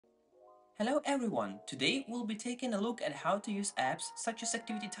Hello everyone! Today we'll be taking a look at how to use apps such as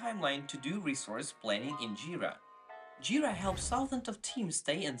Activity Timeline to do resource planning in Jira. Jira helps thousands of teams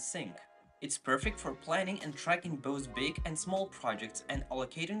stay in sync. It's perfect for planning and tracking both big and small projects and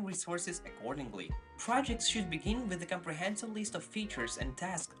allocating resources accordingly. Projects should begin with a comprehensive list of features and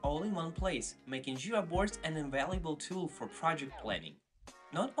tasks all in one place, making Jira boards an invaluable tool for project planning.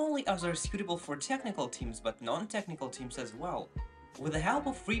 Not only are they suitable for technical teams but non-technical teams as well. With the help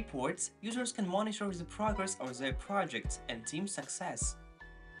of reports, users can monitor the progress of their projects and team success.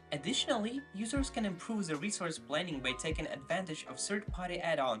 Additionally, users can improve their resource planning by taking advantage of third-party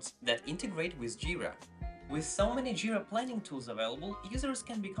add-ons that integrate with Jira. With so many Jira planning tools available, users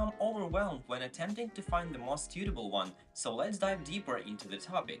can become overwhelmed when attempting to find the most suitable one, so let's dive deeper into the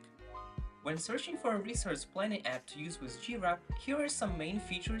topic. When searching for a resource planning app to use with Jira, here are some main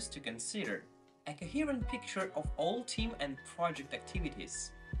features to consider. A coherent picture of all team and project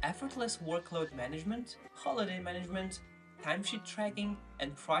activities, effortless workload management, holiday management, timesheet tracking,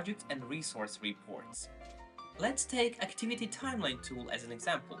 and project and resource reports. Let's take Activity Timeline tool as an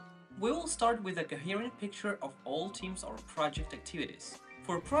example. We will start with a coherent picture of all teams or project activities.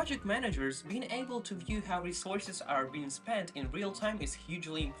 For project managers, being able to view how resources are being spent in real time is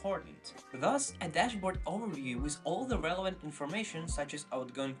hugely important. Thus, a dashboard overview with all the relevant information such as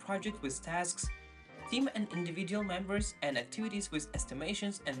outgoing projects with tasks, team and individual members, and activities with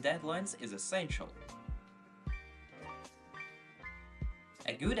estimations and deadlines is essential.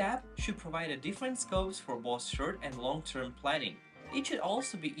 A good app should provide different scopes for both short and long-term planning. It should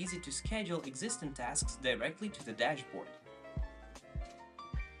also be easy to schedule existing tasks directly to the dashboard.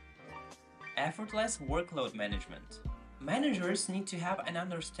 Effortless workload management. Managers need to have an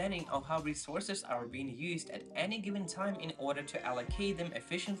understanding of how resources are being used at any given time in order to allocate them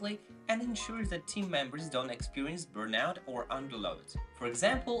efficiently and ensure that team members don't experience burnout or underload. For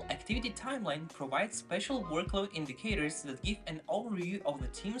example, Activity Timeline provides special workload indicators that give an overview of the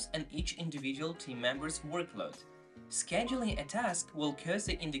team's and each individual team member's workload. Scheduling a task will cause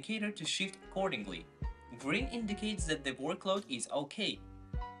the indicator to shift accordingly. Green indicates that the workload is okay.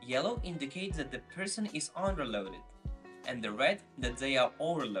 Yellow indicates that the person is underloaded, and the red that they are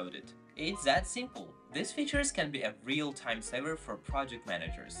overloaded. It's that simple. These features can be a real time saver for project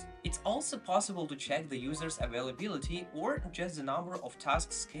managers. It's also possible to check the user's availability or just the number of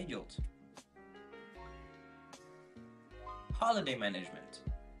tasks scheduled. Holiday management.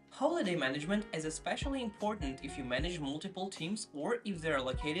 Holiday management is especially important if you manage multiple teams or if they are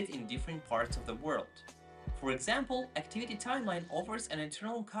located in different parts of the world. For example, Activity Timeline offers an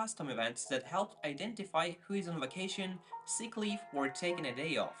internal custom events that help identify who is on vacation, sick leave, or taking a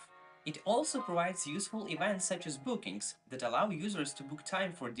day off. It also provides useful events such as bookings that allow users to book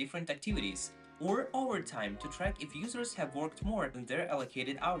time for different activities, or overtime to track if users have worked more than their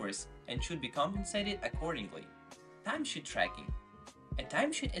allocated hours and should be compensated accordingly. Timesheet tracking. A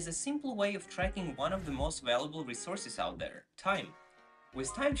timesheet is a simple way of tracking one of the most valuable resources out there, time. With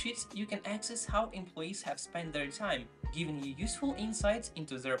timesheets, you can access how employees have spent their time, giving you useful insights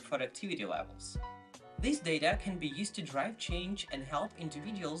into their productivity levels. This data can be used to drive change and help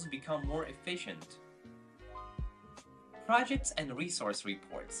individuals become more efficient. Projects and resource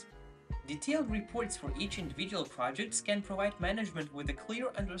reports. Detailed reports for each individual project can provide management with a clear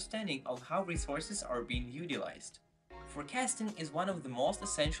understanding of how resources are being utilized. Forecasting is one of the most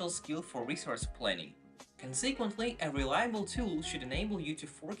essential skills for resource planning. Consequently, a reliable tool should enable you to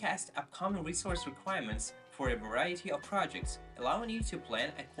forecast upcoming resource requirements for a variety of projects, allowing you to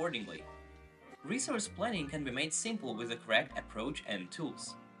plan accordingly. Resource planning can be made simple with the correct approach and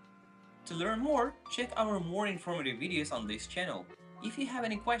tools. To learn more, check our more informative videos on this channel. If you have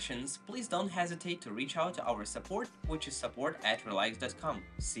any questions, please don't hesitate to reach out to our support, which is support@relax.com.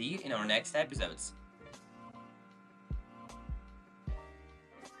 See you in our next episodes.